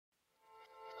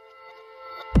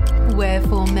We're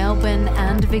for Melbourne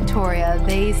and Victoria.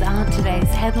 These are today's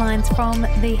headlines from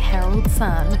the Herald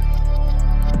Sun.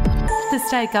 The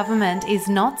state government is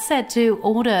not set to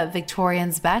order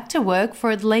Victorians back to work for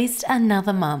at least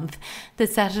another month. The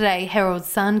Saturday Herald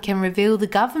Sun can reveal the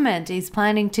government is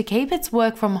planning to keep its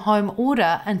work from home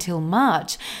order until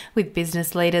March, with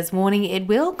business leaders warning it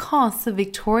will cost the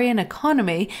Victorian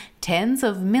economy tens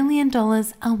of millions of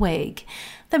dollars a week.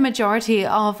 The majority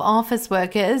of office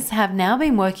workers have now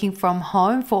been working from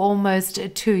home for almost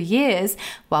 2 years,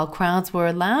 while crowds were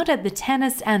allowed at the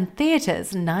tennis and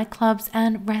theatres, nightclubs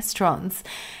and restaurants.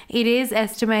 It is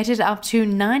estimated up to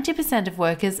 90% of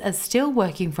workers are still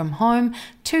working from home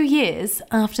 2 years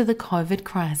after the COVID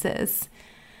crisis.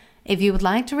 If you would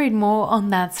like to read more on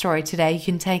that story today, you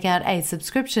can take out a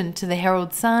subscription to the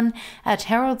Herald Sun at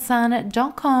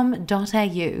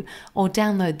heraldsun.com.au or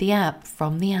download the app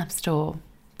from the App Store.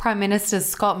 Prime Minister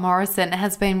Scott Morrison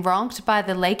has been rocked by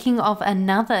the leaking of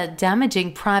another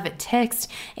damaging private text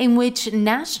in which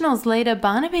Nationals leader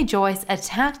Barnaby Joyce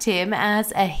attacked him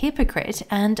as a hypocrite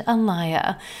and a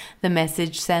liar. The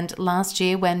message sent last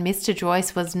year when Mr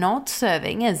Joyce was not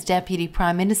serving as Deputy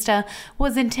Prime Minister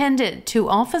was intended to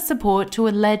offer support to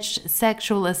alleged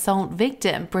sexual assault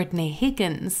victim Brittany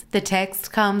Higgins. The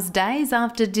text comes days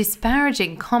after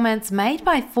disparaging comments made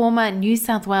by former New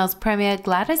South Wales Premier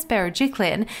Gladys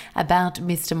Berejiklian about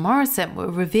Mr Morrison were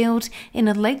revealed in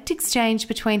a leaked exchange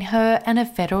between her and a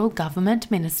federal government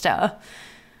minister.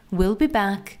 We'll be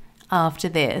back after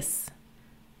this.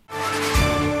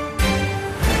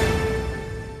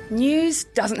 News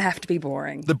doesn't have to be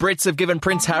boring. The Brits have given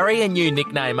Prince Harry a new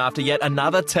nickname after yet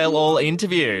another tell-all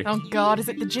interview. Oh God, is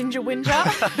it the Ginger Whinger?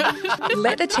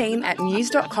 Let the team at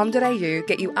news.com.au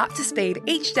get you up to speed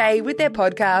each day with their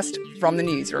podcast, From the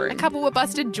Newsroom. A couple were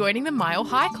busted joining the Mile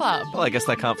High Club. Well, I guess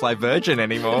they can't play Virgin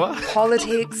anymore.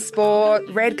 Politics, sport,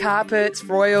 red carpets,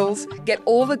 royals. Get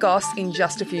all the goss in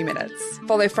just a few minutes.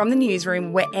 Follow From the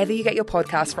Newsroom wherever you get your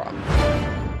podcast from.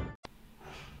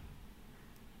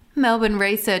 Melbourne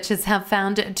researchers have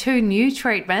found 2 new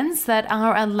treatments that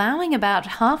are allowing about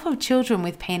half of children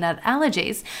with peanut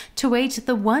allergies to eat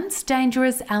the once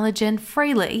dangerous allergen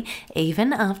freely,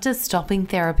 even after stopping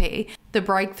therapy. The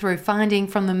breakthrough finding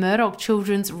from the Murdoch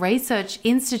Children's Research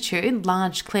Institute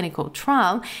large clinical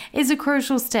trial is a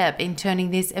crucial step in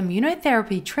turning this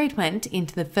immunotherapy treatment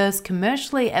into the first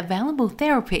commercially available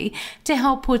therapy to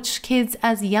help push kids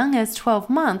as young as 12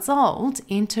 months old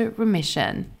into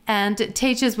remission. And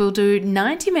teachers will do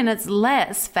 90 minutes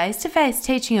less face-to-face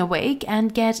teaching a week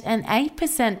and get an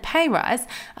 8% pay rise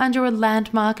under a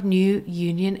landmark new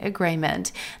union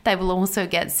agreement. They will also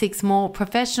get 6 more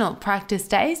professional practice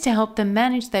days to help them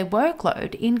manage their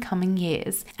workload in coming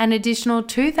years. An additional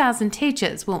 2,000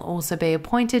 teachers will also be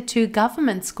appointed to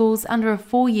government schools under a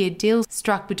 4-year deal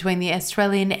struck between the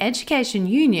Australian Education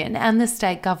Union and the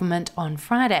state government on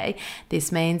Friday. This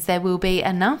means there will be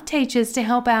enough teachers to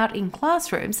help out in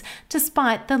classrooms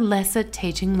despite the lesser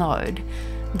teaching load.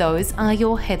 Those are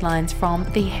your headlines from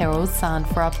the Herald Sun.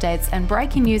 For updates and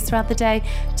breaking news throughout the day,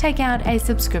 take out a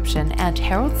subscription at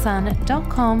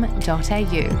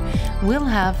heraldsun.com.au. We'll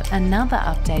have another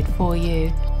update for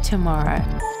you tomorrow.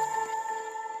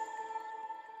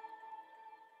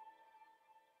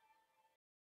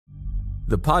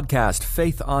 The podcast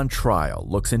Faith on Trial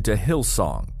looks into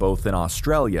Hillsong, both in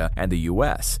Australia and the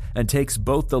US, and takes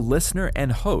both the listener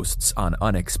and hosts on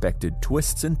unexpected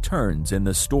twists and turns in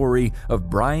the story of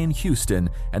Brian Houston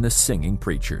and the Singing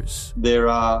Preachers. There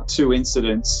are 2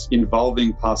 incidents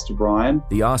involving Pastor Brian.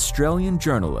 The Australian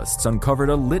journalists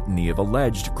uncovered a litany of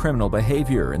alleged criminal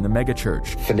behavior in the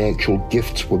megachurch. Financial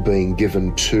gifts were being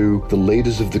given to the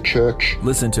leaders of the church.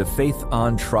 Listen to Faith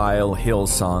on Trial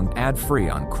Hillsong ad-free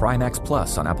on Crimex Plus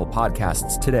on Apple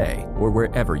Podcasts today or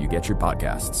wherever you get your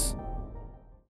podcasts.